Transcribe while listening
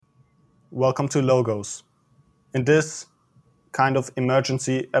welcome to Logos. In this kind of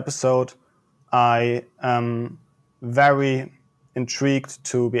emergency episode, I am very intrigued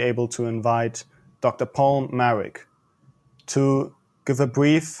to be able to invite Dr. Paul Marik to give a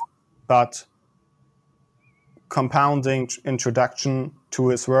brief but compounding introduction to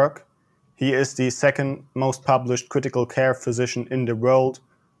his work. He is the second most published critical care physician in the world,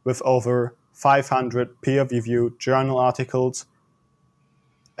 with over 500 peer-reviewed journal articles,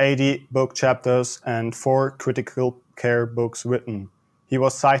 80 book chapters, and 4 critical care books written. He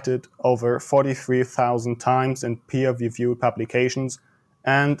was cited over 43,000 times in peer-reviewed publications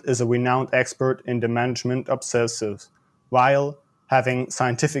and is a renowned expert in the management of sepsis, while having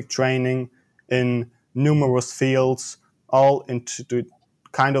scientific training in numerous fields, all into the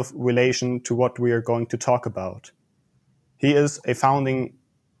kind of relation to what we are going to talk about. He is a founding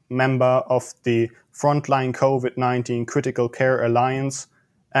member of the Frontline COVID-19 Critical Care Alliance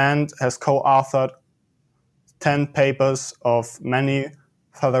and has co-authored 10 papers of many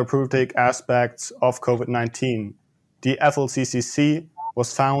therapeutic aspects of COVID-19. The FLCCC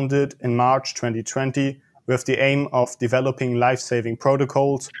was founded in March 2020 with the aim of developing life-saving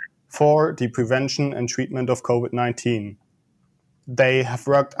protocols for the prevention and treatment of COVID-19. They have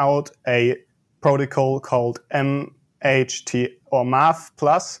worked out a protocol called MHT or MAF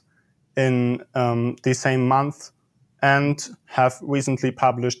Plus in the same month and have recently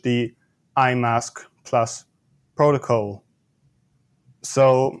published the iMask Plus protocol.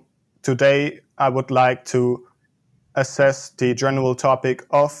 So today I would like to assess the general topic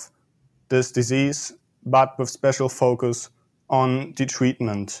of this disease, but with special focus on the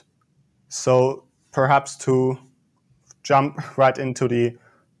treatment. So perhaps to jump right into the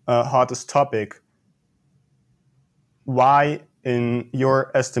hottest topic, why, in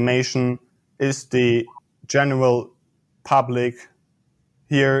your estimation, is the general public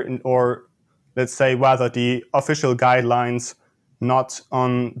here, or let's say rather the official guidelines, not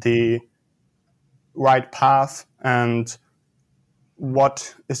on the right path, and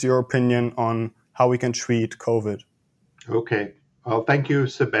what is your opinion on how we can treat COVID? Okay. Well, thank you,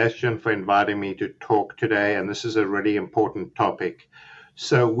 Sebastian, for inviting me to talk today, and this is a really important topic.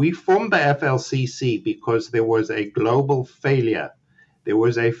 So we formed the FLCC because there was a global failure. There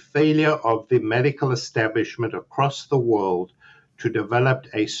was a failure of the medical establishment across the world to develop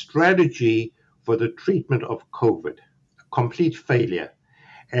a strategy for the treatment of COVID, a complete failure.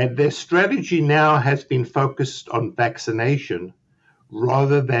 And their strategy now has been focused on vaccination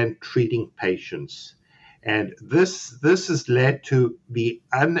rather than treating patients. And this has led to the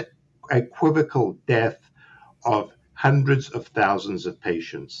unequivocal death of hundreds of thousands of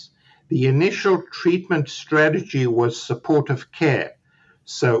patients. The initial treatment strategy was supportive care.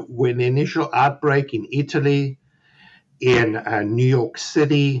 So when the initial outbreak in Italy, in New York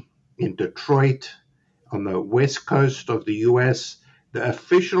City, in Detroit, on the west coast of the US, the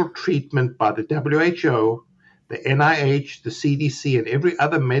official treatment by the WHO, the NIH, the CDC, and every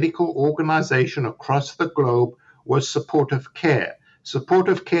other medical organization across the globe was supportive care.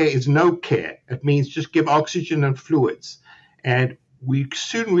 Supportive care is no care. It means just give oxygen and fluids. And we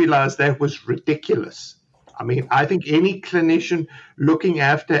soon realized that was ridiculous. I mean, I think any clinician looking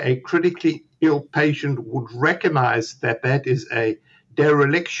after a critically ill patient would recognize that that is a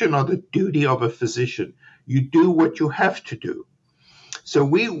dereliction of the duty of a physician. You do what you have to do. So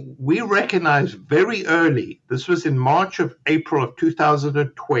we recognized very early, this was in April of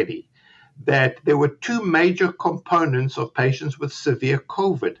 2020, that there were two major components of patients with severe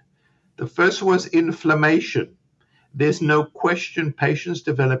COVID. The first was inflammation. There's no question patients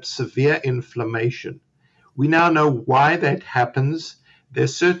develop severe inflammation. We now know why that happens.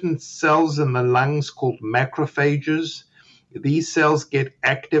 There's certain cells in the lungs called macrophages. These cells get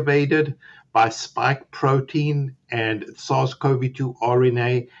activated by spike protein and SARS-CoV-2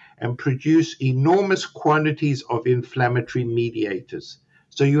 RNA and produce enormous quantities of inflammatory mediators.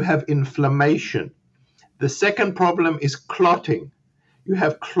 So you have inflammation. The second problem is clotting. You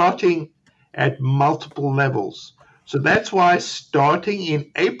have clotting at multiple levels. So that's why starting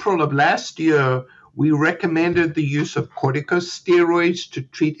in April of last year, we recommended the use of corticosteroids to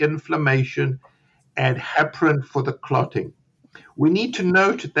treat inflammation and heparin for the clotting. We need to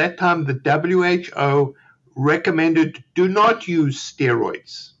note at that time the WHO recommended do not use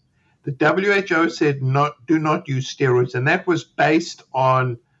steroids. The WHO said do not use steroids, and that was based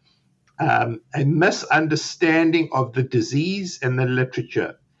on a misunderstanding of the disease and the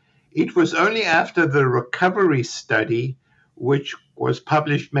literature. It was only after the recovery study, which was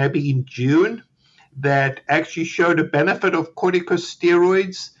published maybe in June, that actually showed a benefit of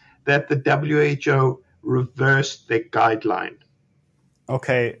corticosteroids that the WHO reversed their guideline.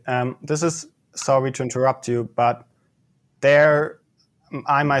 Okay, this is, sorry to interrupt you, but there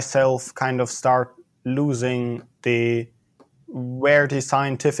I myself kind of start losing where the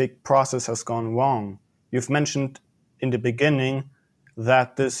scientific process has gone wrong. You've mentioned in the beginning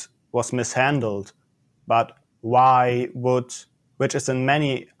that this was mishandled, but which is in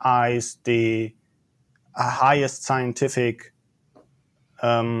many eyes the highest scientific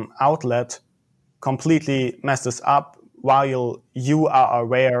outlet, completely messes up while you are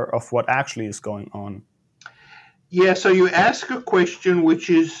aware of what actually is going on? Yeah, so you ask a question which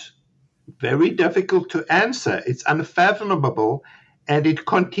is very difficult to answer. It's unfathomable, and it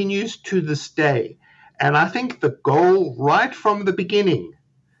continues to this day. And I think the goal right from the beginning,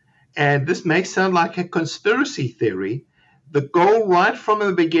 and this may sound like a conspiracy theory, the goal right from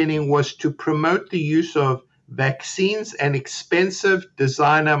the beginning was to promote the use of vaccines and expensive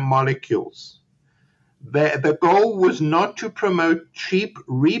designer molecules. The goal was not to promote cheap,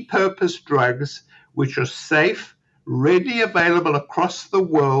 repurposed drugs which are safe, readily available across the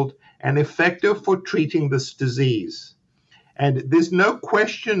world, and effective for treating this disease. And there's no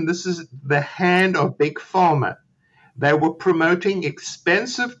question this is the hand of Big Pharma. They were promoting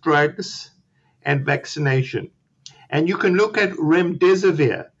expensive drugs and vaccination. And you can look at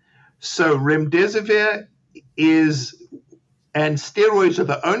remdesivir. So remdesivir and steroids are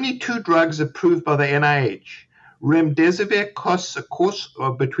the only two drugs approved by the NIH. Remdesivir costs a course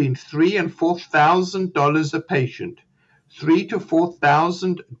of between $3,000 and $4,000 a patient. $3,000 to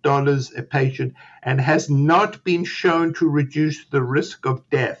 $4,000 a patient, and has not been shown to reduce the risk of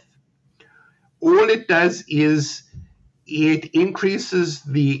death. All it does is it increases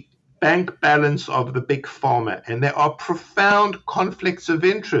the bank balance of the big pharma, and there are profound conflicts of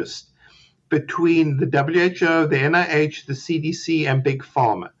interest between the WHO, the NIH, the CDC, and big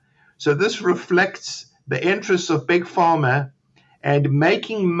pharma. So this reflects the interests of big pharma and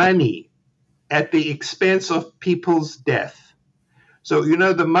making money at the expense of people's death. So,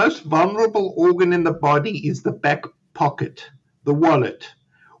 the most vulnerable organ in the body is the back pocket, the wallet.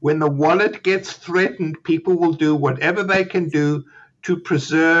 When the wallet gets threatened, people will do whatever they can do to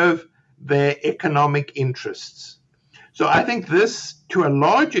preserve their economic interests. So I think this, to a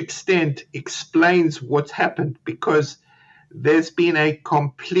large extent, explains what's happened, because there's been a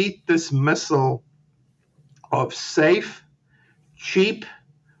complete dismissal of safe, cheap,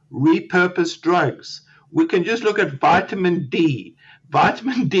 repurposed drugs. We can just look at vitamin D.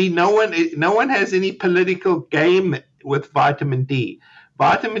 Vitamin D, no one has any political game with vitamin D.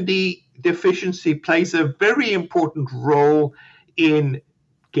 Vitamin D deficiency plays a very important role in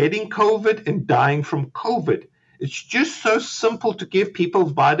getting COVID and dying from COVID. It's just so simple to give people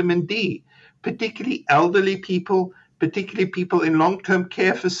vitamin D, particularly elderly people, particularly people in long-term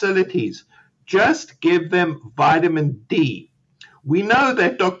care facilities. Just give them vitamin D. We know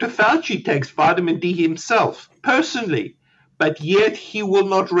that Dr. Fauci takes vitamin D himself, personally, but yet he will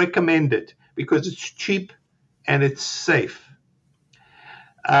not recommend it because it's cheap and it's safe.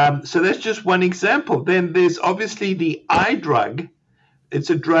 So that's just one example. Then there's obviously the eye drug. It's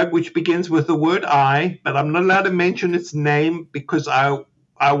a drug which begins with the word I, but I'm not allowed to mention its name because I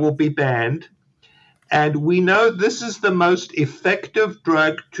will be banned. And we know this is the most effective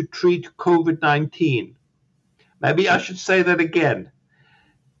drug to treat COVID-19. Maybe I should say that again.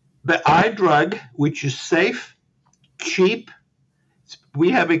 The eye drug, which is safe, cheap,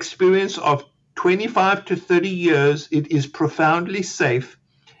 we have experience of 25 to 30 years, it is profoundly safe,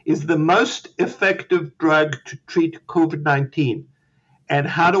 is the most effective drug to treat COVID-19. And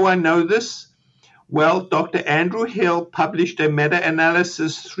how do I know this? Well, Dr. Andrew Hill published a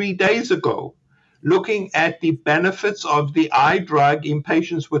meta-analysis 3 days ago looking at the benefits of the eye drug in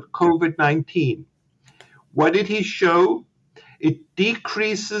patients with COVID-19. What did he show? It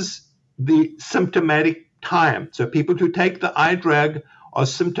decreases the symptomatic time. So people who take the eye drug are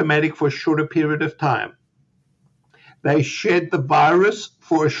symptomatic for a shorter period of time. They shed the virus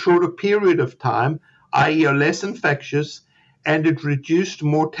for a shorter period of time, i.e. are less infectious, and it reduced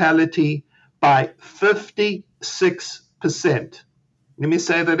mortality by 56%. Let me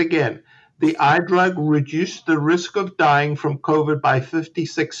say that again. The eye drug reduced the risk of dying from COVID by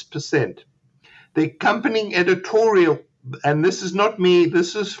 56%. The accompanying editorial, and this is not me,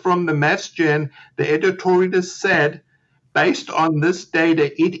 this is from the Mass Gen, the editorialist said, based on this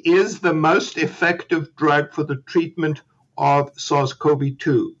data, it is the most effective drug for the treatment of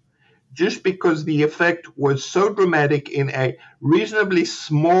SARS-CoV-2. Just because the effect was so dramatic in a reasonably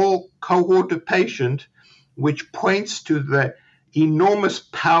small cohort of patients, which points to the enormous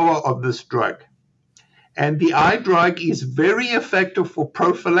power of this drug. And the eye drug is very effective for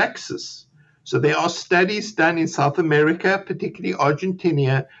prophylaxis. So there are studies done in South America, particularly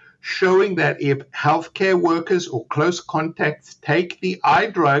Argentina, showing that if healthcare workers or close contacts take the eye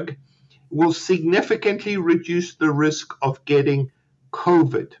drug, will significantly reduce the risk of getting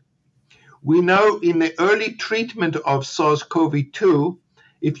COVID. We know in the early treatment of SARS-CoV-2,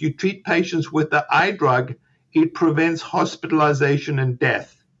 if you treat patients with the eye drug, it prevents hospitalization and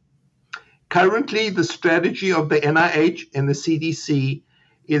death. Currently, the strategy of the NIH and the CDC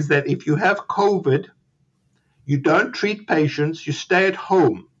is that if you have COVID, you don't treat patients, you stay at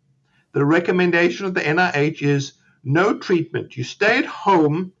home. The recommendation of the NIH is no treatment. You stay at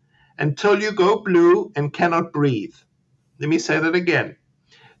home until you go blue and cannot breathe. Let me say that again.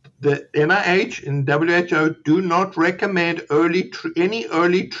 The NIH and WHO do not recommend any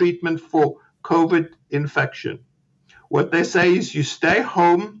early treatment for COVID infection. What they say is you stay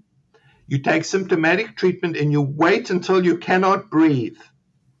home, you take symptomatic treatment, and you wait until you cannot breathe.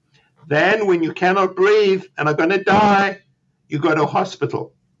 Then when you cannot breathe and are going to die, you go to a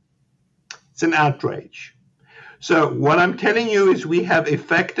hospital. It's an outrage. So what I'm telling you is we have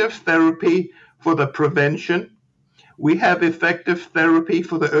effective therapy for the prevention. We have effective therapy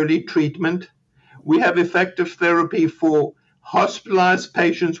for the early treatment. We have effective therapy for hospitalized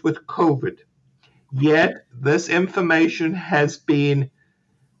patients with COVID. Yet this information there's been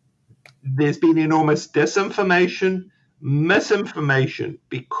enormous disinformation, misinformation,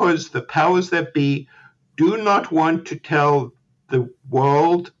 because the powers that be do not want to tell the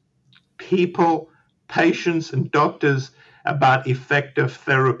world, people, patients, and doctors about effective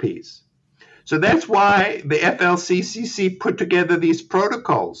therapies. So that's why the FLCCC put together these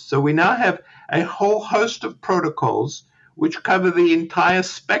protocols. So we now have a whole host of protocols which cover the entire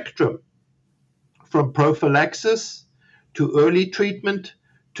spectrum, from prophylaxis to early treatment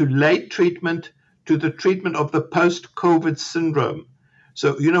to late treatment to the treatment of the post-COVID syndrome.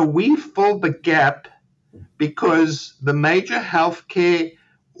 So, we fill the gap because the major healthcare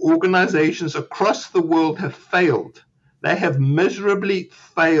organizations across the world have failed. They have miserably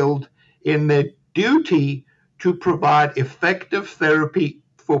failed in their duty to provide effective therapy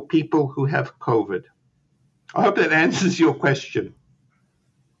for people who have COVID. I hope that answers your question.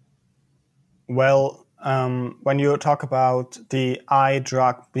 Well, when you talk about the eye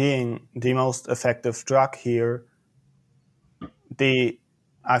drug being the most effective drug here,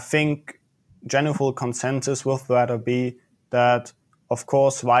 I think general consensus would rather be that, of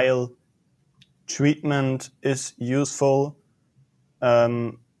course, while treatment is useful,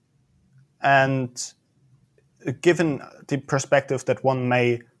 and given the perspective that one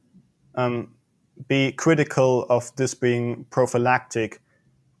may be critical of this being prophylactic,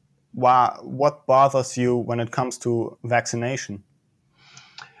 what bothers you when it comes to vaccination?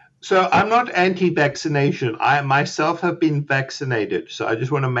 So I'm not anti-vaccination. I myself have been vaccinated. So I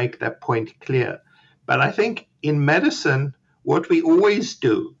just want to make that point clear. But I think in medicine, what we always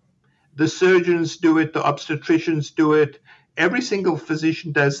do, the surgeons do it, the obstetricians do it, every single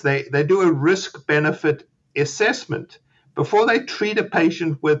physician does, they do a risk-benefit assessment. Before they treat a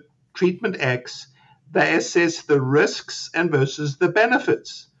patient with treatment X, they assess the risks and versus the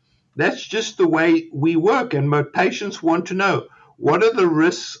benefits. That's just the way we work, and most patients want to know, what are the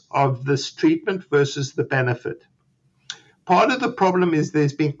risks of this treatment versus the benefit? Part of the problem is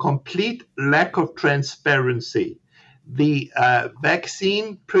there's been complete lack of transparency. The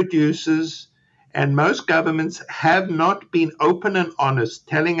vaccine producers and most governments have not been open and honest,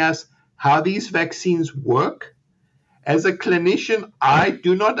 telling us how these vaccines work. As a clinician, I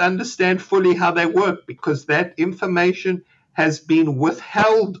do not understand fully how they work because that information has been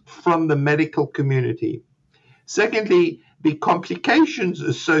withheld from the medical community. Secondly, the complications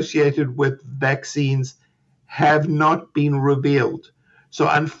associated with vaccines have not been revealed. So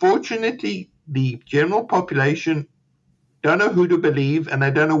unfortunately, the general population don't know who to believe and they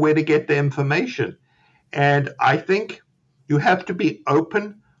don't know where to get the information. And I think you have to be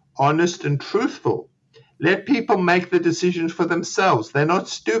open, honest, and truthful. Let people make the decisions for themselves. They're not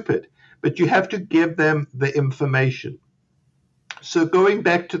stupid, but you have to give them the information. So going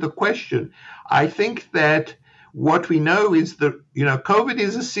back to the question, I think that what we know is that, COVID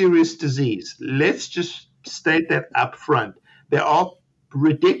is a serious disease. Let's just state that up front. There are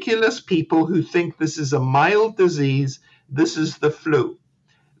ridiculous people who think this is a mild disease, this is the flu.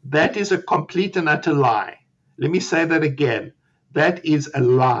 That is a complete and utter lie. Let me say that again. That is a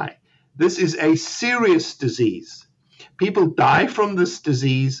lie. This is a serious disease. People die from this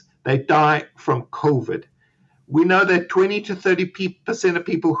disease. They die from COVID. We know that 20 to 30% of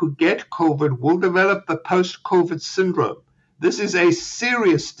people who get COVID will develop the post-COVID syndrome. This is a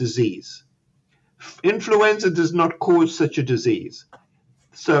serious disease. Influenza does not cause such a disease.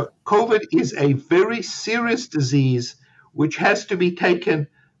 So COVID is a very serious disease which has to be taken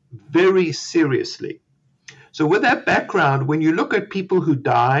very seriously. So with that background, when you look at people who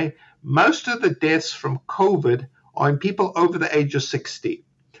die, most of the deaths from COVID are in people over the age of 60.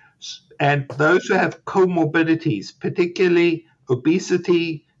 And those who have comorbidities, particularly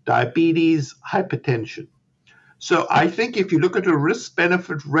obesity, diabetes, hypertension. So I think if you look at a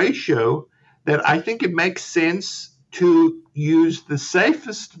risk-benefit ratio, that I think it makes sense to use the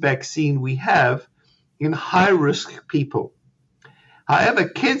safest vaccine we have in high-risk people. However,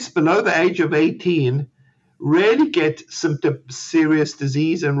 kids below the age of 18 rarely get serious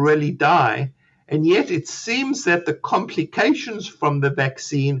disease and rarely die, and yet it seems that the complications from the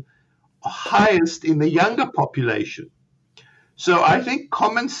vaccine are highest in the younger population. So I think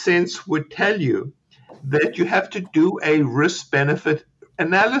common sense would tell you that you have to do a risk-benefit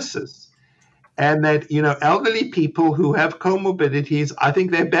analysis, and that elderly people who have comorbidities, I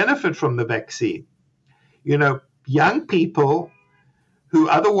think they benefit from the vaccine. Young people who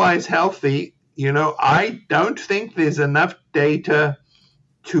are otherwise healthy, I don't think there's enough data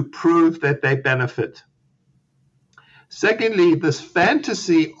to prove that they benefit. Secondly, this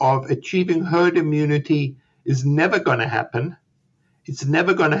fantasy of achieving herd immunity is never going to happen. It's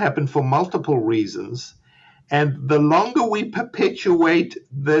never going to happen for multiple reasons. And the longer we perpetuate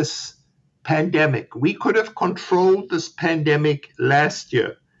this pandemic, we could have controlled this pandemic last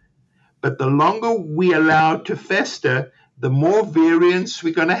year, but the longer we allow it to fester, the more variants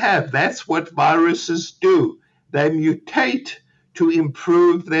we're going to have. That's what viruses do. They mutate to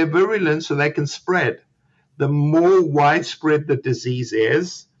improve their virulence so they can spread. The more widespread the disease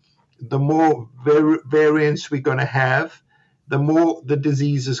is, the more variants we're going to have, the more the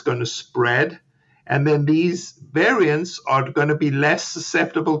disease is going to spread. And then these variants are going to be less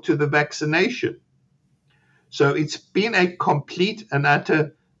susceptible to the vaccination. So it's been a complete and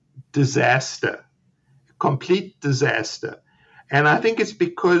utter disaster. Complete disaster. And I think it's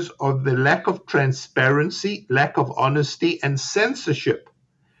because of the lack of transparency, lack of honesty, and censorship.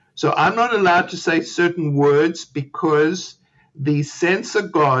 So I'm not allowed to say certain words because the censor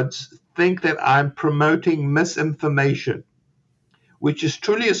gods think that I'm promoting misinformation, which is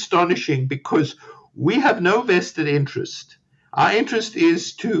truly astonishing because we have no vested interest. Our interest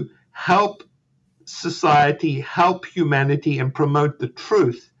is to help society, help humanity, and promote the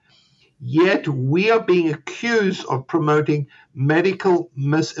truth. Yet we are being accused of promoting medical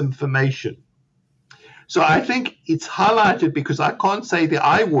misinformation. So I think it's highlighted because I can't say the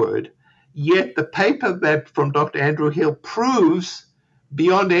I word, yet the paper that from Dr. Andrew Hill proves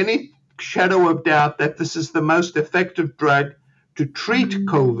beyond any shadow of doubt that this is the most effective drug to treat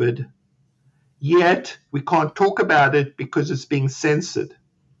COVID, yet we can't talk about it because it's being censored.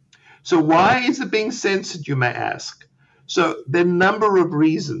 So why is it being censored, you may ask? So there are a number of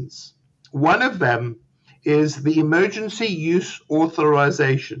reasons. One of them is the emergency use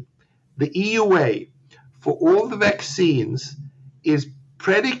authorization. The EUA for all the vaccines is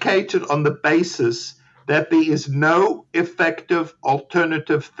predicated on the basis that there is no effective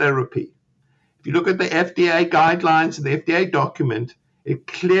alternative therapy. If you look at the FDA guidelines and the FDA document, it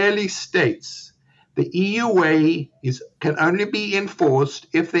clearly states the EUA can only be enforced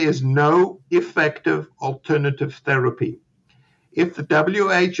if there is no effective alternative therapy. If the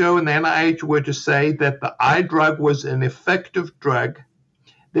WHO and the NIH were to say that the eye drug was an effective drug,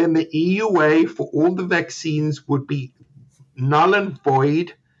 then the EUA for all the vaccines would be null and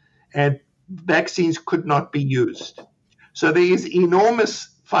void, and vaccines could not be used. So there is enormous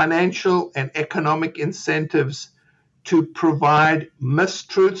financial and economic incentives to provide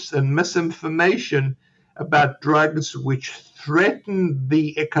mistruths and misinformation about drugs which threaten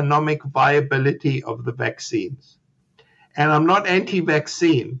the economic viability of the vaccines. And I'm not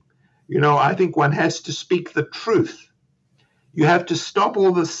anti-vaccine. I think one has to speak the truth. You have to stop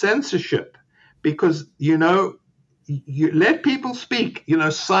all the censorship because, you let people speak.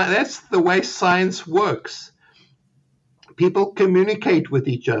 That's the way science works. People communicate with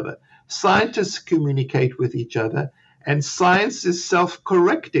each other. Scientists communicate with each other. And science is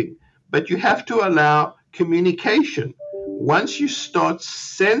self-correcting. But you have to allow communication. Once you start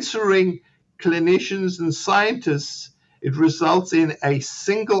censoring clinicians and scientists, it results in a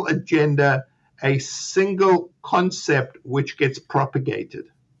single agenda, a single concept which gets propagated.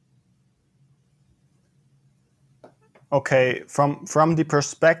 Okay, from the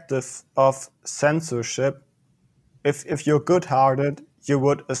perspective of censorship, if you're good-hearted, you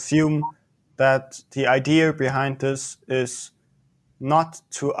would assume that the idea behind this is not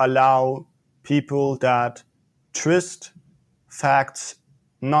to allow people that twist facts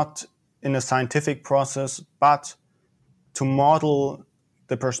not in a scientific process, but to model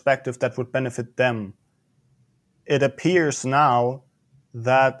the perspective that would benefit them. It appears now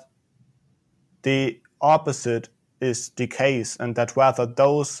that the opposite is the case, and that rather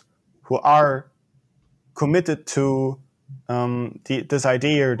those who are committed to this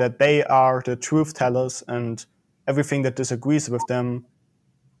idea that they are the truth tellers and everything that disagrees with them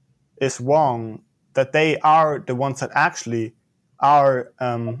is wrong, that they are the ones that actually are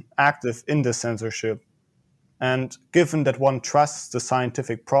active in the censorship. And given that one trusts the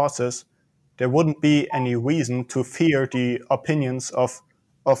scientific process, there wouldn't be any reason to fear the opinions of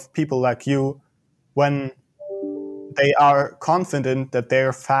people like you when they are confident that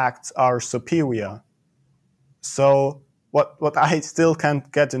their facts are superior. So what I still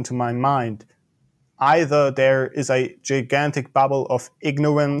can't get into my mind, either there is a gigantic bubble of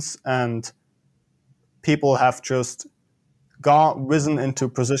ignorance and people have just risen into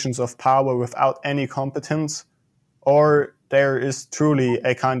positions of power without any competence, or there is truly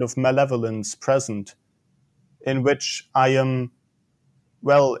a kind of malevolence present in which I am,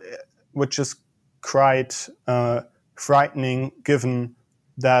 well, which is quite frightening, given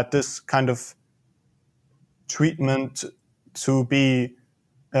that this kind of treatment to be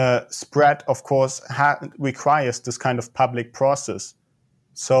spread, of course, requires this kind of public process.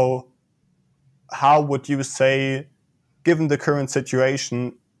 So how would you say, given the current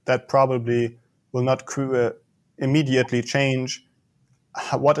situation that probably will not immediately change,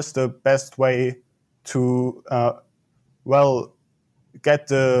 what is the best way to, get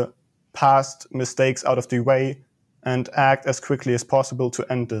the past mistakes out of the way and act as quickly as possible to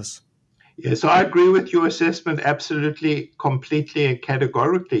end this? Yeah, so I agree with your assessment absolutely, completely, and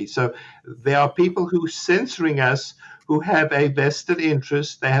categorically. So there are people who are censoring us who have a vested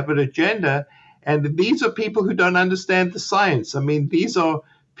interest, they have an agenda, and these are people who don't understand the science. I mean, these are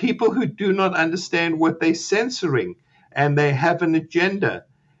people who do not understand what they're censoring, and they have an agenda.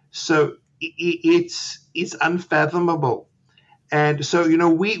 So it's unfathomable. And so,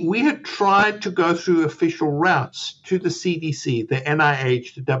 we had tried to go through official routes to the CDC, the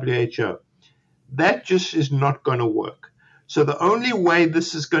NIH, the WHO. That just is not going to work. So the only way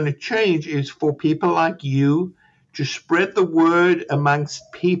this is going to change is for people like you to spread the word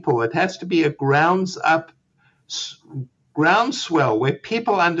amongst people. It has to be a groundswell where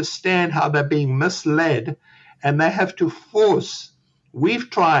people understand how they're being misled, and they have to force. We've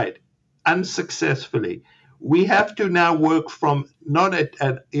tried unsuccessfully. We have to now work from not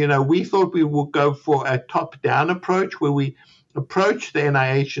we thought we would go for a top-down approach where we approach the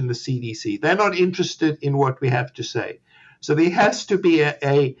NIH and the CDC. They're not interested in what we have to say. So there has to be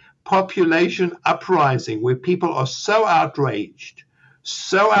a population uprising where people are so outraged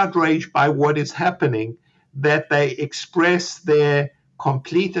by what is happening that they express their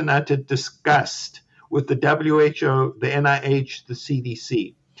complete and utter disgust with the WHO, the NIH, the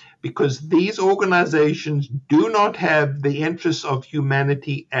CDC. Because these organizations do not have the interests of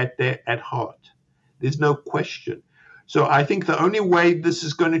humanity at heart. There's no question. So I think the only way this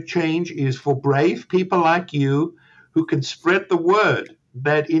is going to change is for brave people like you who can spread the word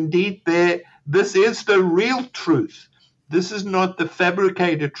that indeed this is the real truth. This is not the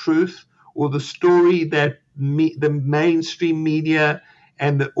fabricated truth or the story that the mainstream media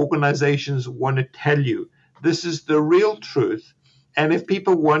and the organizations want to tell you. This is the real truth. And if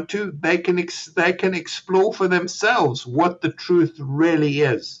people want to, they can explore for themselves what the truth really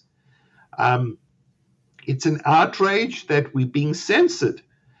is. It's an outrage that we're being censored.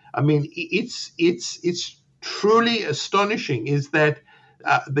 I mean, it's truly astonishing. Is that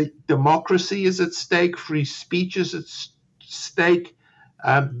the democracy is at stake, free speech is at stake,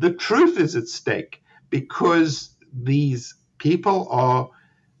 the truth is at stake, because these people are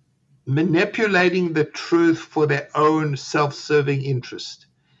manipulating the truth for their own self-serving interest.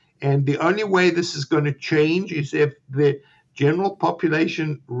 And the only way this is going to change is if the general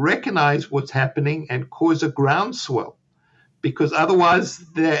population recognize what's happening and cause a groundswell, because otherwise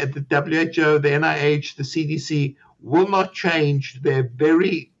the WHO, the NIH, the CDC will not change their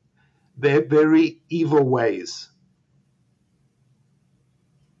very evil ways.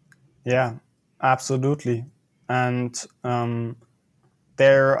 Yeah, absolutely. And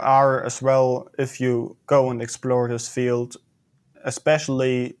there are as well, if you go and explore this field,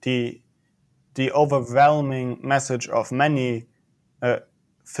 especially the overwhelming message of many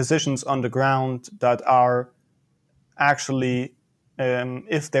physicians on the ground that are actually,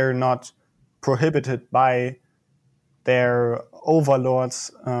 if they're not prohibited by their overlords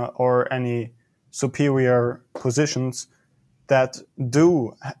or any superior positions, that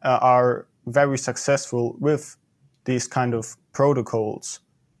are very successful with these kind of protocols.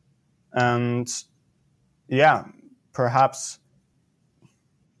 And yeah, perhaps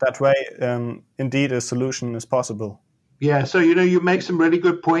that way, indeed, a solution is possible. Yeah, so you make some really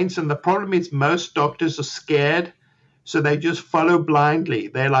good points, and the problem is most doctors are scared, so they just follow blindly.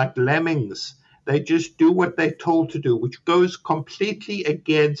 They're like lemmings. They just do what they're told to do, which goes completely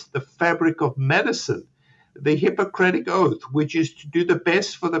against the fabric of medicine, the Hippocratic Oath, which is to do the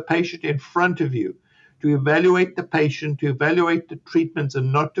best for the patient in front of you, to evaluate the patient, to evaluate the treatments,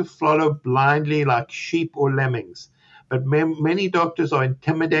 and not to follow blindly like sheep or lemmings. But many doctors are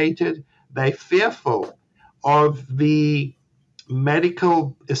intimidated. They're fearful of the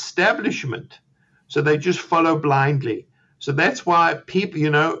medical establishment. So they just follow blindly. So that's why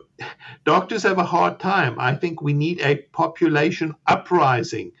people, doctors have a hard time. I think we need a population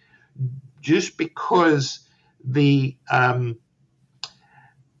uprising just because the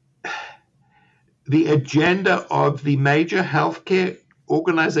agenda of the major healthcare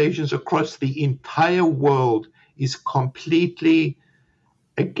organizations across the entire world is completely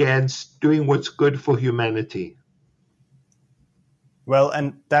against doing what's good for humanity. Well,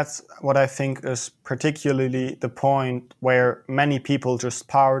 and that's what I think is particularly the point where many people just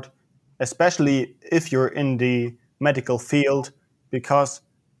part, especially if you're in the medical field, because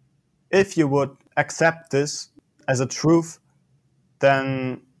if you would accept this as a truth,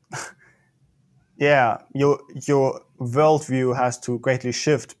 then yeah, your worldview has to greatly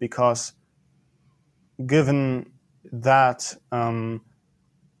shift, because given that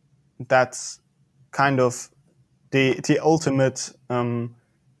that's kind of the ultimate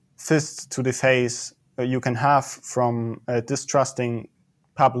fist to the face you can have from distrusting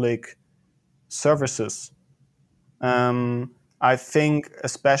public services. I think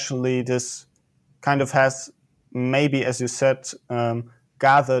especially this kind of has maybe, as you said,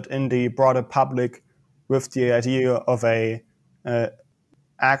 gathered in the broader public with the idea of a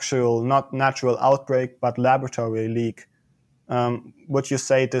actual, not natural outbreak, but laboratory leak. Would you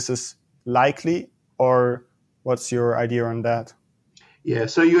say this is likely, or what's your idea on that? Yeah,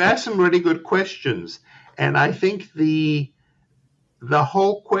 so you asked some really good questions, and I think the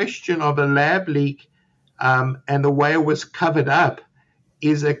whole question of a lab leak and the way it was covered up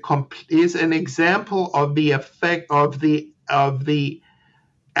is an example of the effect of the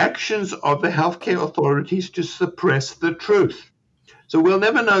actions of the healthcare authorities to suppress the truth. So we'll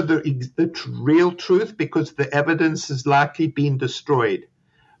never know the real truth because the evidence has likely been destroyed.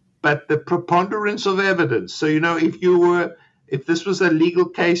 But the preponderance of evidence. So if this was a legal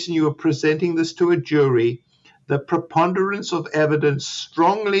case and you were presenting this to a jury, the preponderance of evidence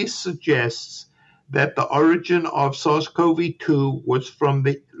strongly suggests that the origin of SARS-CoV-2 was from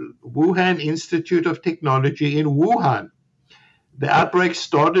the Wuhan Institute of Technology in Wuhan. The outbreak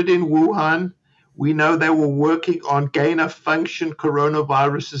started in Wuhan. We know they were working on gain-of-function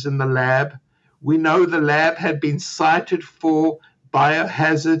coronaviruses in the lab. We know the lab had been cited for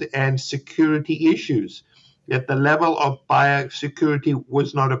biohazard and security issues, that the level of biosecurity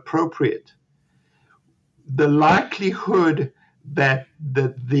was not appropriate. The likelihood that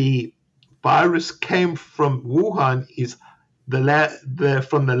the virus came from Wuhan is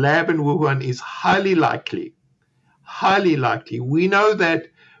from the lab in Wuhan is highly likely. Highly likely. We know that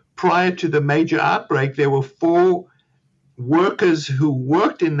prior to the major outbreak, there were 4 workers who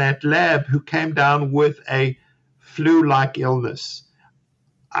worked in that lab who came down with a flu-like illness.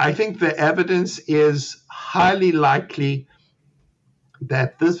 I think the evidence is highly likely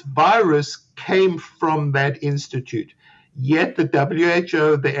that this virus came from that institute. Yet the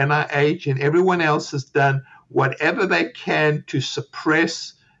WHO, the NIH, and everyone else has done whatever they can to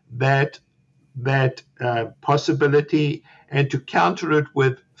suppress that possibility and to counter it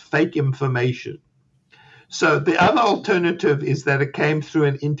with fake information. So the other alternative is that it came through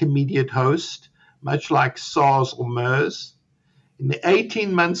an intermediate host, much like SARS or MERS. In the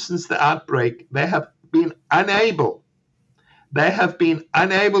 18 months since the outbreak, they have been unable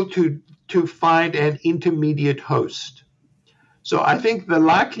to find an intermediate host. So I think the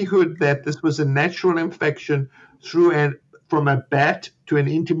likelihood that this was a natural infection from a bat to an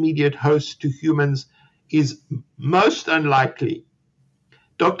intermediate host to humans is most unlikely.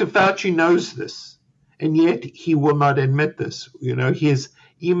 Dr. Fauci knows this, and yet he will not admit this. His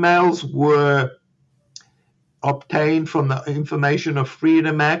emails were obtained from the Information of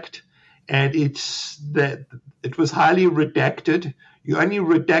Freedom Act, and it was highly redacted. You only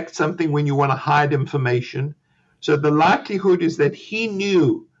redact something when you want to hide information. So the likelihood is that he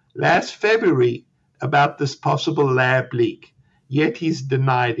knew last February about this possible lab leak, yet he's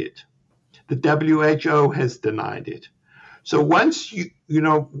denied it. The WHO has denied it. So once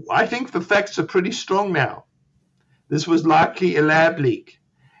I think the facts are pretty strong now. This was likely a lab leak,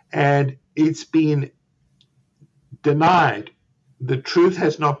 and it's been denied the truth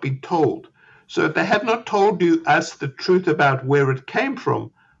has not been told. So if they have not told us the truth about where it came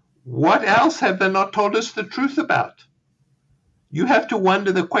from, what else have they not told us the truth about? You have to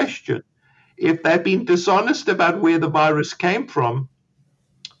wonder the question. If they've been dishonest about where the virus came from,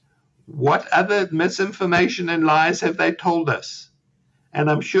 what other misinformation and lies have they told us? And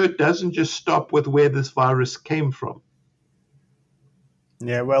I'm sure it doesn't just stop with where this virus came from.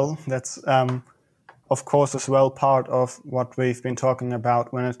 Yeah, well, that's of course as well part of what we've been talking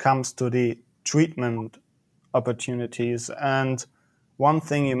about when it comes to the treatment opportunities. And one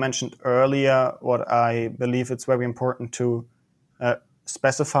thing you mentioned earlier, what I believe it's very important to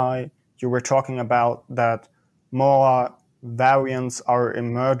specify, you were talking about that more variants are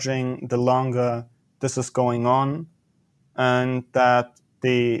emerging the longer this is going on, and that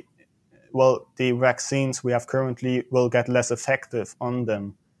the vaccines we have currently will get less effective on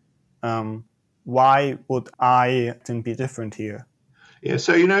them. Why would I then be different here? Yeah,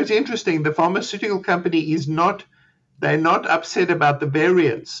 so it's interesting. The pharmaceutical company they're not upset about the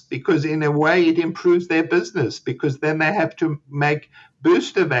variants, because in a way it improves their business, because then they have to make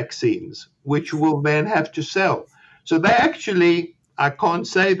booster vaccines, which will then have to sell. So they actually, I can't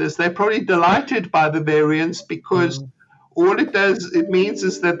say this, they're probably delighted by the variants, because all it means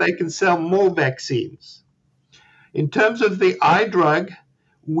is that they can sell more vaccines. In terms of the eye drug,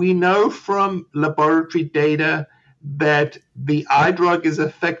 we know from laboratory data that the eye drug is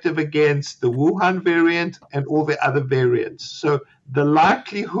effective against the Wuhan variant and all the other variants. So the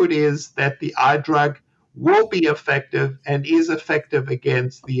likelihood is that the eye drug will be effective and is effective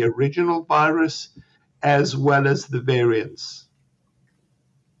against the original virus as well as the variants.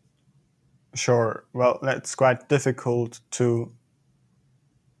 Sure. Well, it's quite difficult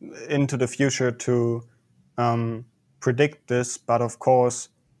into the future to predict this, but of course,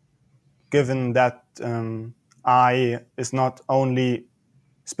 given that eye is not only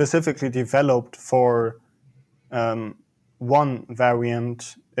specifically developed for one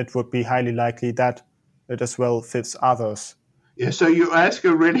variant, it would be highly likely that it as well fits others. Yeah, so you ask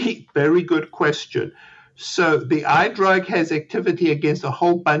a really very good question. So the eye drug has activity against a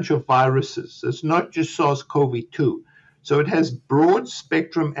whole bunch of viruses. It's not just SARS-CoV-2. So it has broad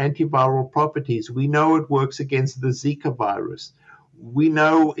spectrum antiviral properties. We know it works against the Zika virus. We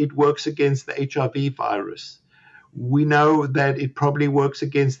know it works against the HIV virus. We know that it probably works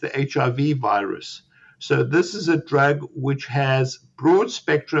against the HIV virus. So this is a drug which has broad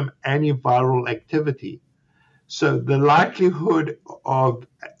spectrum antiviral activity. So the likelihood of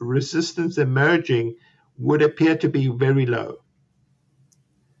resistance emerging would appear to be very low.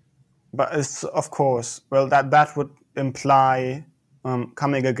 But it's, of course, well, that would imply,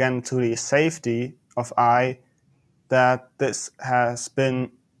 coming again to the safety of eye, that this has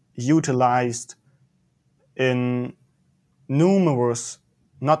been utilized in numerous,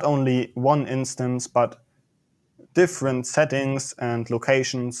 not only one instance, but different settings and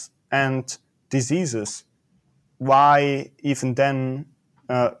locations and diseases. Why even then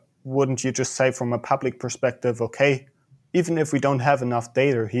wouldn't you just say from a public perspective, okay, even if we don't have enough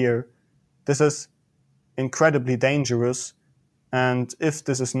data here, this is incredibly dangerous, and if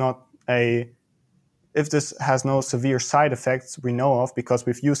this has no severe side effects we know of because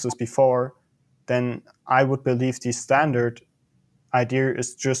we've used this before, then I would believe the standard idea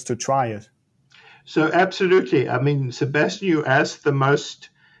is just to try it. So absolutely. I mean, Sebastian, you asked the most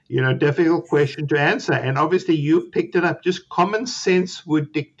difficult question to answer, and obviously you've picked it up. Just common sense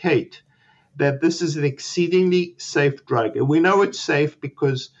would dictate that this is an exceedingly safe drug. And we know it's safe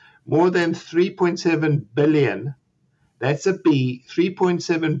because more than 3.7 billion, that's a B,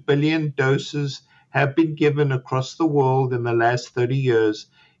 3.7 billion doses have been given across the world in the last 30 years.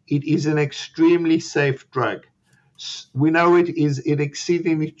 It is an extremely safe drug. We know it is an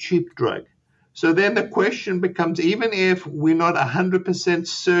exceedingly cheap drug. So then the question becomes, even if we're not 100%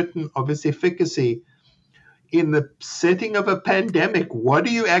 certain of its efficacy, in the setting of a pandemic, what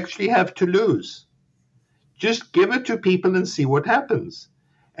do you actually have to lose? Just give it to people and see what happens.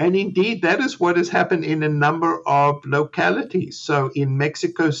 And indeed, that is what has happened in a number of localities. So in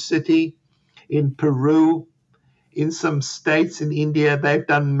Mexico City, in Peru, in some states in India, they've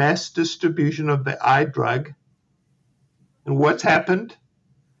done mass distribution of the eye drug. And what's happened?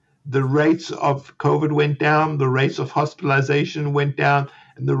 The rates of COVID went down, the rates of hospitalization went down,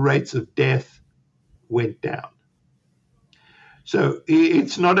 and the rates of death went down. So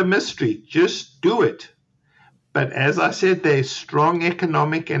it's not a mystery. Just do it. But as I said, there's strong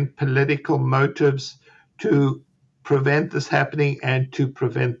economic and political motives to prevent this happening and to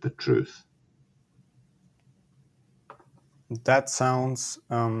prevent the truth. That sounds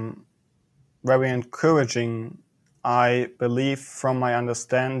very encouraging, I believe from my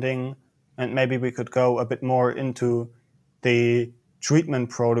understanding, and maybe we could go a bit more into the treatment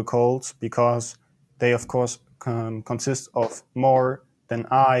protocols, because they of course consist of more than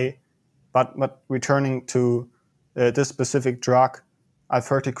I, but returning to this specific drug, I've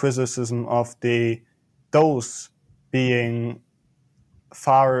heard the criticism of the dose being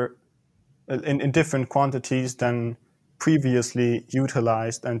far in different quantities than previously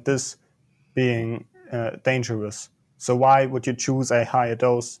utilized, and this being dangerous. So why would you choose a higher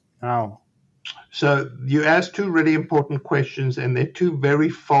dose now? So you asked two really important questions, and they're two very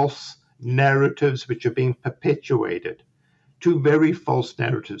false narratives which are being perpetuated. Two very false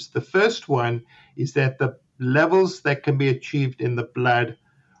narratives. The first one is that the levels that can be achieved in the blood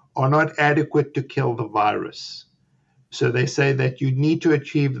are not adequate to kill the virus. So they say that you need to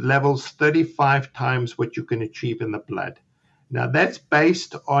achieve levels 35 times what you can achieve in the blood. Now that's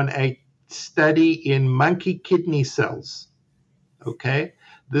based on a study in monkey kidney cells. Okay?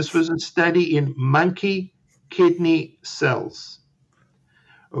 This was a study in monkey kidney cells.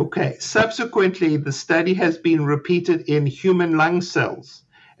 Okay, subsequently, the study has been repeated in human lung cells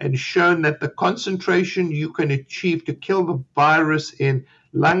and shown that the concentration you can achieve to kill the virus in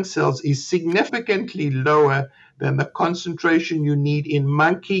lung cells is significantly lower than the concentration you need in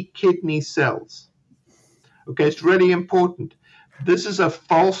monkey kidney cells. Okay, it's really important. This is a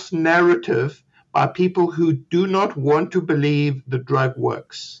false narrative by people who do not want to believe the drug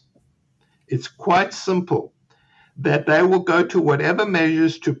works. It's quite simple that they will go to whatever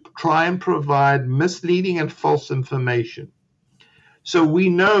measures to try and provide misleading and false information. So we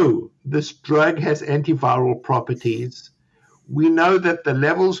know this drug has antiviral properties. We know that the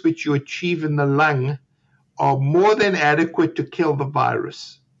levels which you achieve in the lung are more than adequate to kill the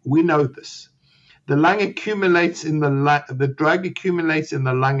virus. We know this. The drug accumulates in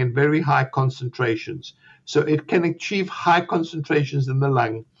the lung in very high concentrations. So it can achieve high concentrations in the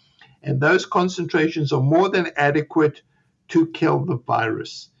lung, and those concentrations are more than adequate to kill the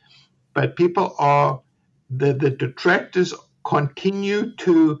virus. But the detractors continue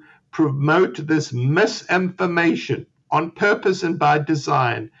to promote this misinformation on purpose and by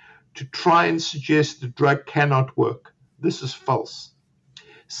design to try and suggest the drug cannot work. This is false.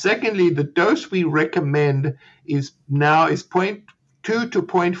 Secondly, the dose we recommend is 0.2 to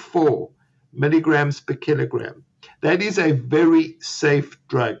 0.4 milligrams per kilogram. That is a very safe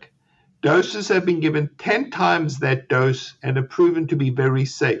drug. Doses have been given 10 times that dose and are proven to be very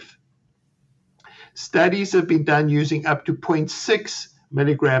safe. Studies have been done using up to 0.6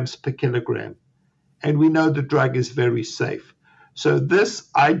 milligrams per kilogram, and we know the drug is very safe. So this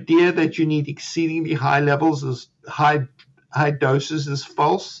idea that you need exceedingly high levels, high doses, is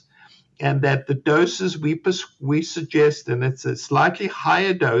false, and that the doses we suggest, and it's a slightly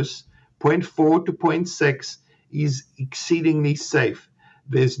higher dose, 0.4 to 0.6, is exceedingly safe.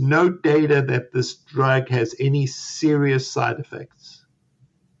 There's no data that this drug has any serious side effects.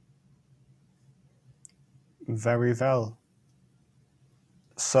 Very well.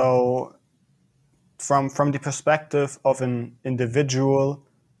 So from the perspective of an individual,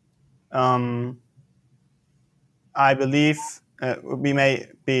 I believe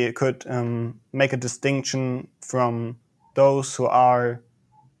we could make a distinction from those who are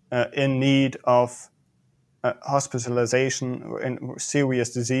in need of hospitalization or in serious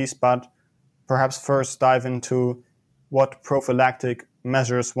disease, but perhaps first dive into what prophylactic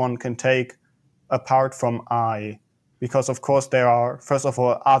measures one can take apart from eye, because of course there are, first of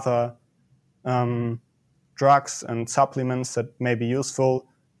all, other drugs and supplements that may be useful,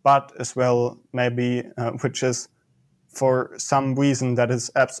 but as well maybe which is for some reason that is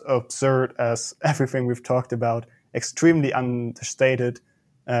as absurd as everything we've talked about, extremely understated,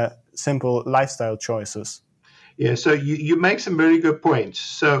 simple lifestyle choices. Yeah, so you make some very good points.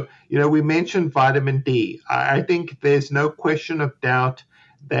 So, we mentioned vitamin D. I think there's no question of doubt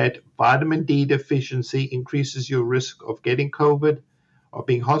that vitamin D deficiency increases your risk of getting COVID, or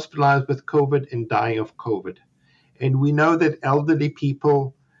being hospitalized with COVID, and dying of COVID. And we know that elderly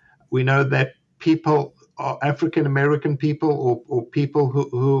people, we know that people, African American people, or people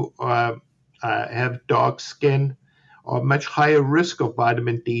who have dark skin, are much higher risk of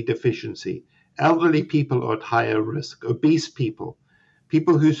vitamin D deficiency. Elderly people are at higher risk. Obese people,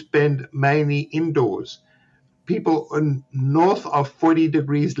 people who spend mainly indoors, people north of 40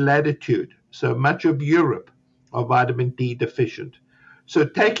 degrees latitude, so much of Europe, are vitamin D deficient. So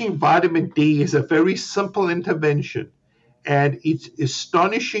taking vitamin D is a very simple intervention. And it's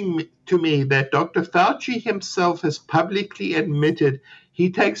astonishing to me that Dr. Fauci himself has publicly admitted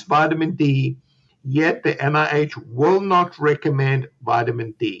he takes vitamin D, yet the NIH will not recommend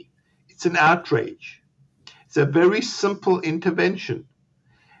vitamin D. It's an outrage. It's a very simple intervention.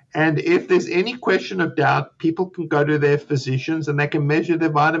 And if there's any question of doubt, people can go to their physicians and they can measure their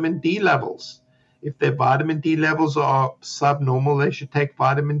vitamin D levels. If their vitamin D levels are subnormal, they should take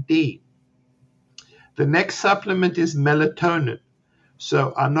vitamin D. The next supplement is melatonin.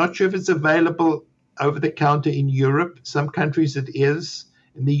 So I'm not sure if it's available over the counter in Europe. Some countries it is.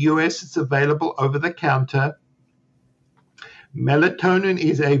 In the US, it's available over the counter. Melatonin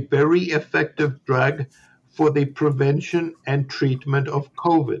is a very effective drug for the prevention and treatment of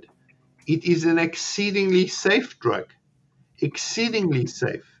COVID. It is an exceedingly safe drug, exceedingly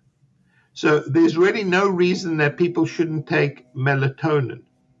safe. So there's really no reason that people shouldn't take melatonin.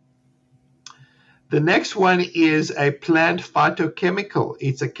 The next one is a plant phytochemical.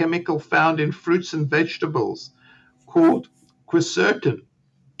 It's a chemical found in fruits and vegetables called quercetin.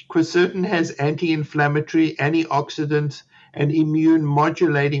 Quercetin has anti-inflammatory, antioxidant, and immune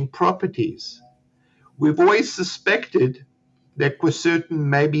modulating properties. We've always suspected that quercetin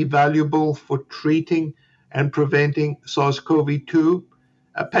may be valuable for treating and preventing SARS-CoV-2.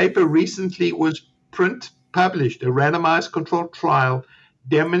 A paper recently was published, a randomized controlled trial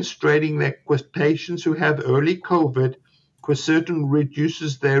demonstrating that patients who have early COVID, quercetin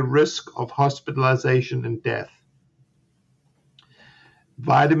reduces their risk of hospitalization and death.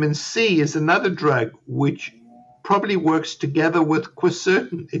 Vitamin C is another drug which probably works together with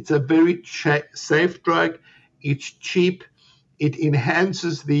quercetin. It's a very safe drug. It's cheap. It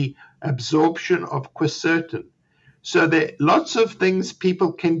enhances the absorption of quercetin. So there are lots of things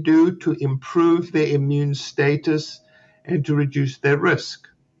people can do to improve their immune status and to reduce their risk.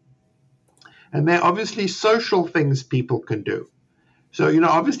 And there are obviously social things people can do. So,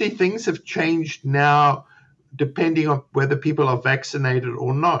 obviously things have changed now depending on whether people are vaccinated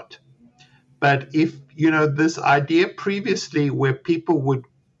or not. But if, this idea previously where people would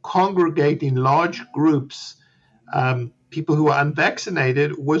congregate in large groups, people who are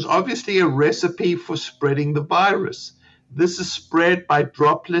unvaccinated, was obviously a recipe for spreading the virus. This is spread by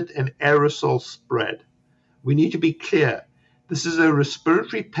droplet and aerosol spread. We need to be clear. This is a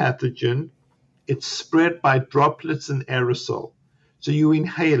respiratory pathogen. It's spread by droplets and aerosol. So you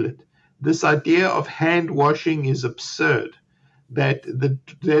inhale it. This idea of hand washing is absurd, that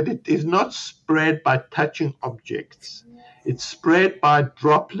it is not spread by touching objects. It's spread by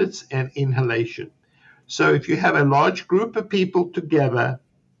droplets and inhalation. So if you have a large group of people together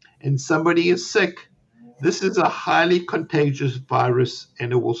and somebody is sick, this is a highly contagious virus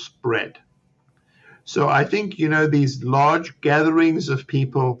and it will spread. So I think, these large gatherings of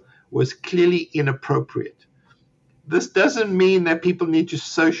people was clearly inappropriate. This doesn't mean that people need to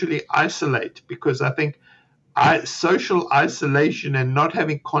socially isolate, because I think social isolation and not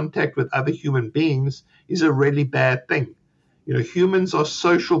having contact with other human beings is a really bad thing. Humans are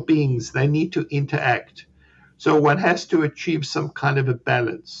social beings. They need to interact. So one has to achieve some kind of a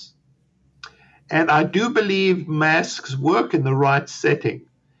balance. And I do believe masks work in the right setting.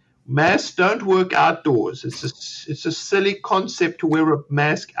 Masks don't work outdoors. It's a silly concept to wear a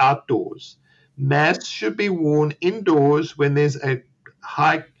mask outdoors. Masks should be worn indoors when there's a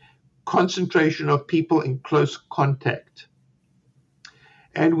high concentration of people in close contact.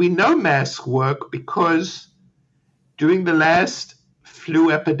 And we know masks work because during the last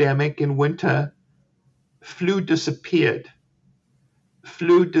flu epidemic in winter, flu disappeared.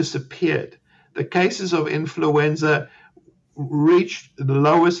 The cases of influenza reached the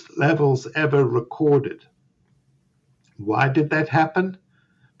lowest levels ever recorded. Why did that happen?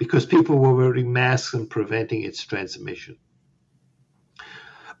 Because people were wearing masks and preventing its transmission.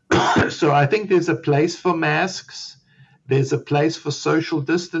 So I think there's a place for masks, there's a place for social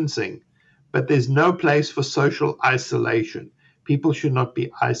distancing, but there's no place for social isolation. People should not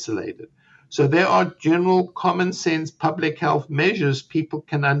be isolated. So there are general common sense public health measures people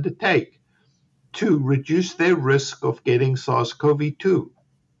can undertake to reduce their risk of getting SARS-CoV-2.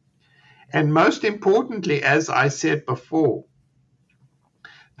 And most importantly, as I said before,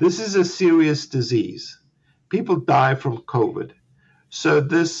 this is a serious disease. People die from COVID. So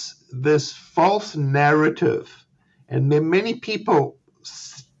this false narrative, and there are many people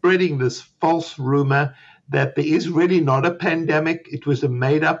spreading this false rumor that there is really not a pandemic, it was a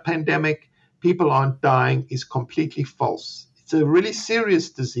made-up pandemic, people aren't dying, is completely false. It's a really serious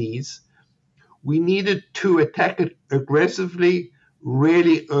disease. We needed to attack it aggressively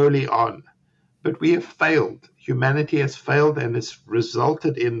really early on, but we have failed. Humanity has failed, and it's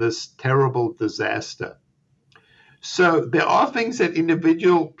resulted in this terrible disaster. So there are things that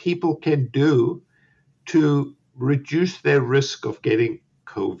individual people can do to reduce their risk of getting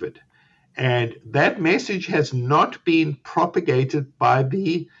COVID. And that message has not been propagated by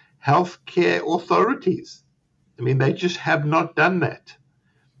the healthcare authorities. I mean, they just have not done that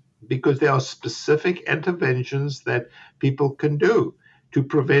because there are specific interventions that people can do to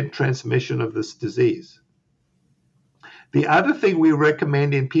prevent transmission of this disease. The other thing we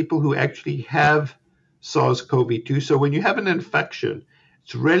recommend in people who actually have SARS-CoV-2, so when you have an infection,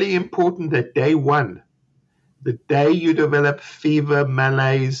 it's really important that day one, the day you develop fever,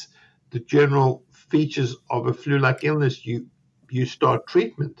 malaise, the general features of a flu-like illness, you start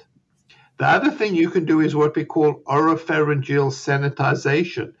treatment. The other thing you can do is what we call oropharyngeal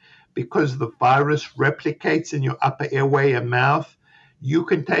sanitization. Because the virus replicates in your upper airway and mouth, you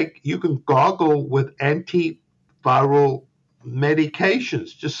can gargle with antiviral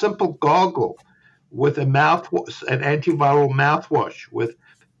medications, just simple gargle with an antiviral mouthwash with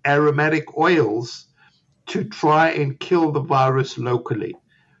aromatic oils to try and kill the virus locally.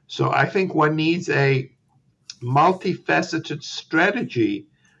 So I think one needs a multifaceted strategy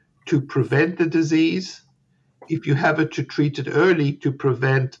to prevent the disease, if you have it, to treat it early to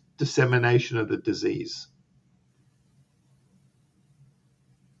prevent dissemination of the disease.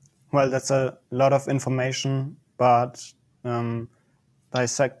 Well, that's a lot of information, but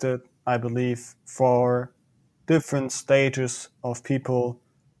dissected, I believe, for different stages of people.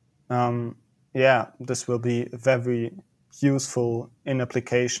 This will be very useful in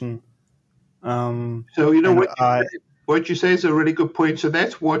application. So, what you say is a really good point. So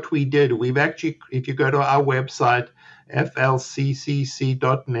that's what we did. We've actually, if you go to our website,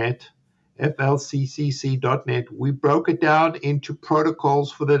 flccc.net, we broke it down into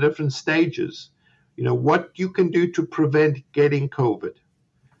protocols for the different stages. What you can do to prevent getting COVID,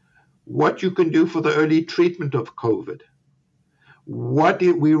 what you can do for the early treatment of COVID, what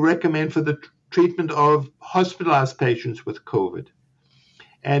we recommend for the treatment of hospitalized patients with COVID,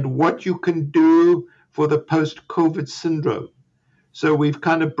 and what you can do for the post-COVID syndrome. So we've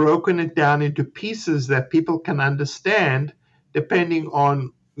kind of broken it down into pieces that people can understand depending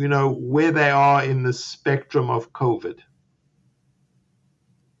on, where they are in the spectrum of COVID.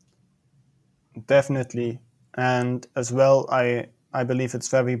 Definitely. And as well, I believe it's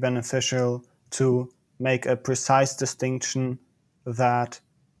very beneficial to make a precise distinction that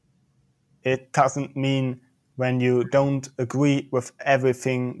it doesn't mean when you don't agree with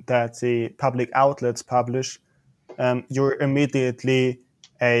everything that the public outlets publish, you're immediately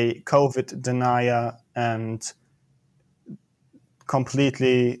a COVID denier and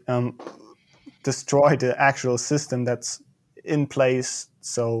completely destroy the actual system that's in place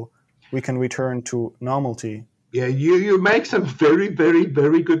so we can return to normality. Yeah, you make some very, very,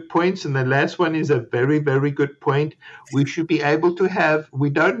 very good points. And the last one is a very, very good point. We should be able to we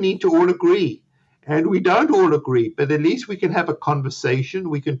don't need to all agree. And we don't all agree, but at least we can have a conversation.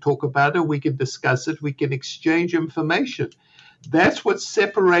 We can talk about it. We can discuss it. We can exchange information. That's what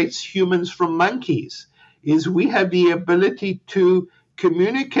separates humans from monkeys, is we have the ability to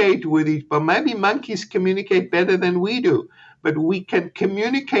communicate with each other. Maybe monkeys communicate better than we do, but we can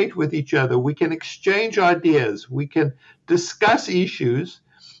communicate with each other. We can exchange ideas. We can discuss issues,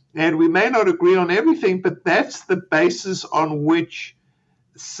 and we may not agree on everything, but that's the basis on which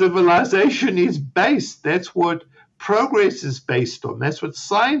civilization is based. That's what progress is based on. That's what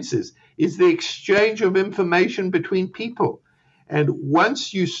science is the exchange of information between people. And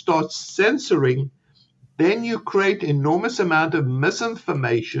once you start censoring, then you create enormous amount of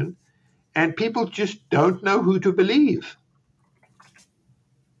misinformation, and people just don't know who to believe.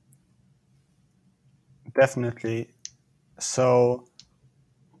 Definitely. So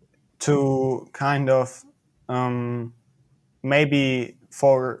to kind of maybe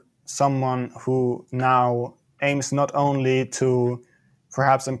for someone who now aims not only to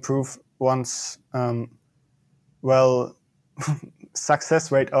perhaps improve one's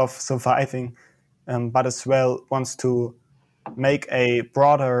success rate of surviving, but as well wants to make a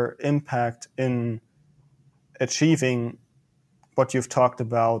broader impact in achieving what you've talked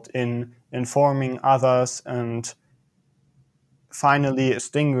about, in informing others and finally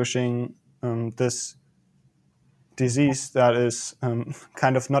extinguishing this disease that is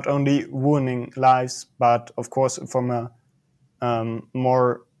kind of not only ruining lives, but of course from a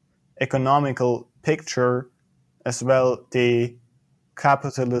more economical picture as well, the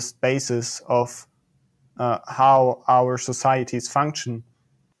capitalist basis of how our societies function.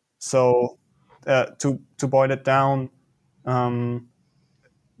 So to boil it down,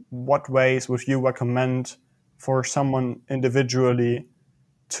 what ways would you recommend for someone individually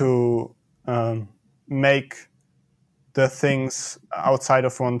to make the things outside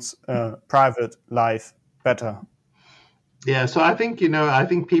of one's private life better? Yeah, so I think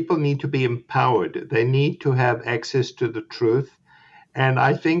people need to be empowered. They need to have access to the truth. And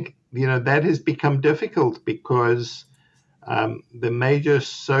I think that has become difficult because the major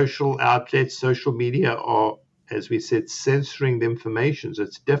social outlets, social media are, as we said, censoring the information. So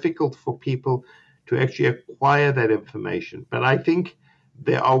it's difficult for people to actually acquire that information. But I think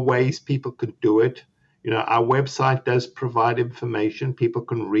there are ways people could do it. Our website does provide information. People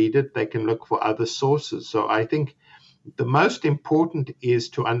can read it. They can look for other sources. So I think the most important is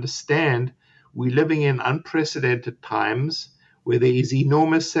to understand we're living in unprecedented times where there is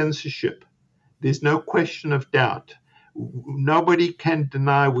enormous censorship. There's no question of doubt. Nobody can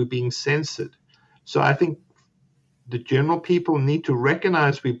deny we're being censored. So I think the general people need to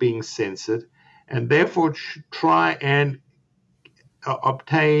recognize we're being censored and therefore should try and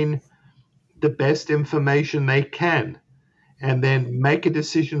obtain the best information they can and then make a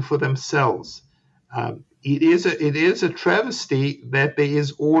decision for themselves. It is a travesty that there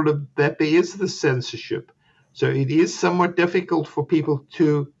is the censorship. So it is somewhat difficult for people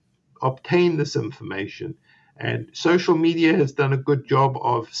to obtain this information. And social media has done a good job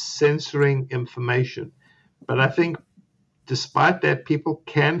of censoring information. But I think despite that, people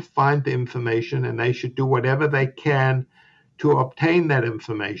can find the information and they should do whatever they can to obtain that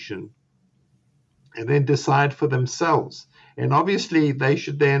information and then decide for themselves. And obviously, they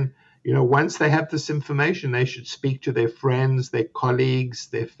should then, once they have this information, they should speak to their friends, their colleagues,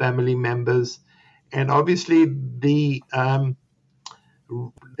 their family members, and obviously their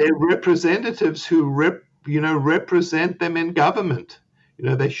representatives who represent them in government.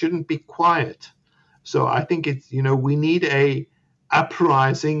 They shouldn't be quiet. So I think we need a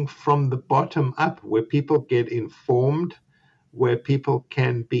uprising from the bottom up where people get informed, where people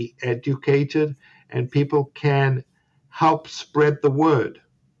can be educated, and people can help spread the word.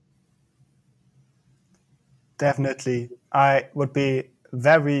 Definitely. I would be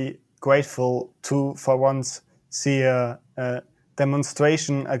very grateful to, for once, see a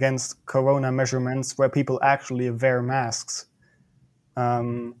demonstration against corona measurements where people actually wear masks.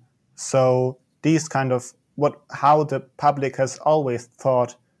 So these kind of how the public has always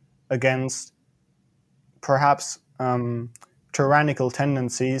thought against perhaps tyrannical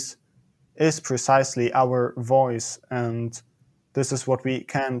tendencies is precisely our voice, and this is what we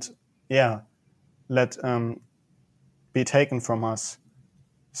can't let be taken from us.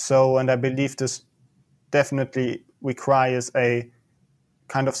 So, and I believe this definitely requires a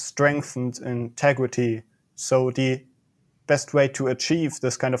kind of strengthened integrity. So the best way to achieve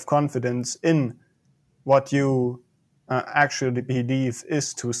this kind of confidence in what you actually believe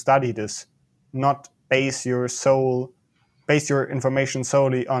is to study this, not base your information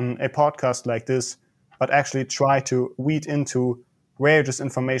solely on a podcast like this, but actually try to read into where this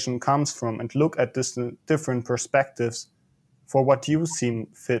information comes from and look at this different perspectives for what you seem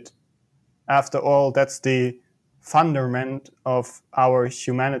fit. After all, that's the fundament of our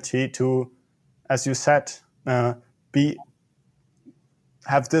humanity to, as you said, have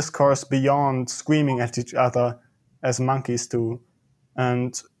discourse beyond screaming at each other as monkeys do,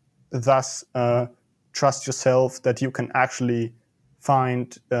 and thus trust yourself that you can actually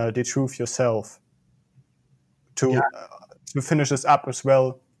find the truth yourself. To finish this up as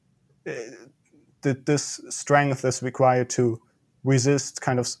well, this strength is required to resist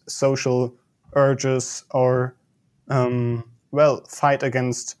kind of social urges or fight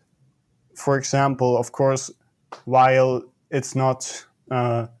against, for example, of course, while it's not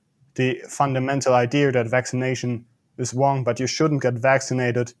the fundamental idea that vaccination is wrong, but you shouldn't get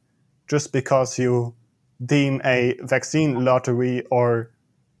vaccinated just because you deem a vaccine lottery or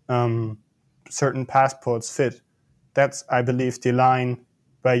certain passports fit. That's, I believe, the line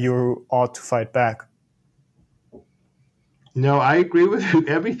where you ought to fight back. No, I agree with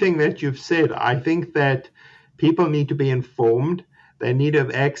everything that you've said. I think that people need to be informed. They need to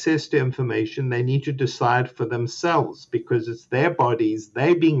have access to information. They need to decide for themselves because it's their bodies,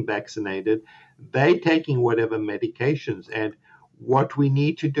 they being vaccinated, they taking whatever medications. And what we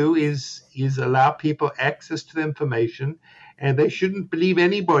need to do is allow people access to the information, and they shouldn't believe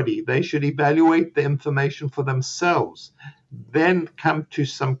anybody. They should evaluate the information for themselves, then come to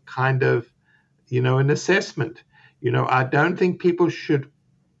some kind of, an assessment. I don't think people should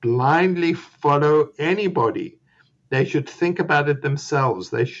blindly follow anybody. They should think about it themselves.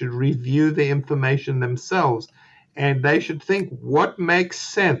 They should review the information themselves, and they should think what makes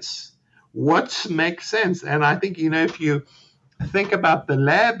sense. What makes sense? And I think, if you think about the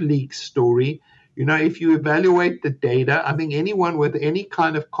lab leak story, if you evaluate the data, I think anyone with any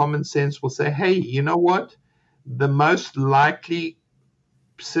kind of common sense will say, hey, you know what? The most likely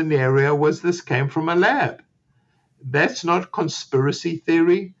scenario was this came from a lab. That's not conspiracy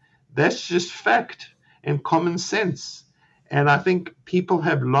theory. That's just fact and common sense. And I think people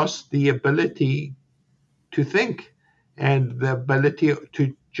have lost the ability to think and the ability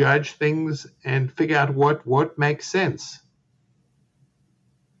to judge things and figure out what makes sense.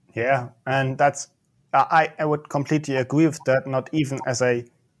 Yeah, and I would completely agree with that, not even as a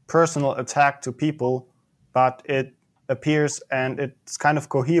personal attack to people, but it appears and it's kind of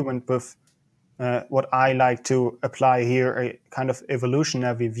coherent with what I like to apply here, a kind of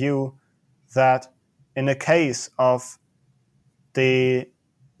evolutionary view that in a case of the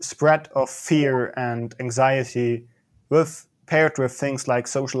spread of fear and anxiety with paired with things like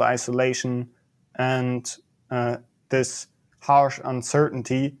social isolation and this harsh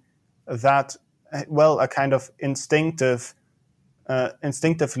uncertainty, that well, a kind of instinctively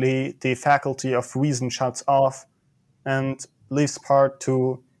the faculty of reason shuts off and leaves part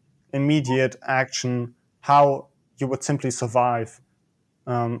to immediate action, how you would simply survive,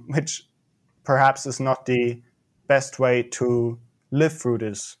 which perhaps is not the best way to live through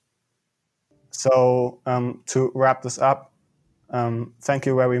this. So, to wrap this up, thank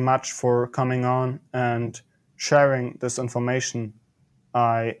you very much for coming on and sharing this information.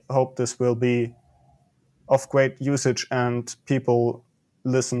 I hope this will be of great usage and people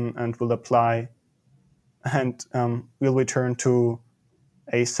listen and will apply, and we'll return to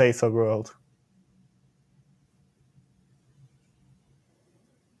a safer world.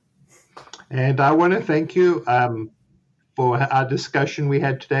 And I want to thank you for our discussion we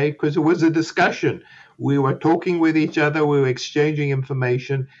had today, because it was a discussion. We were talking with each other, we were exchanging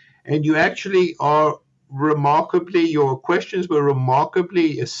information, and you actually are your questions were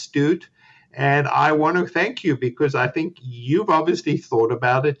remarkably astute. And I want to thank you because I think you've obviously thought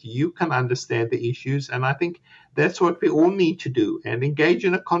about it. You can understand the issues. And I think that's what we all need to do and engage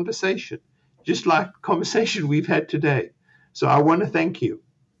in a conversation, just like the conversation we've had today. So I want to thank you.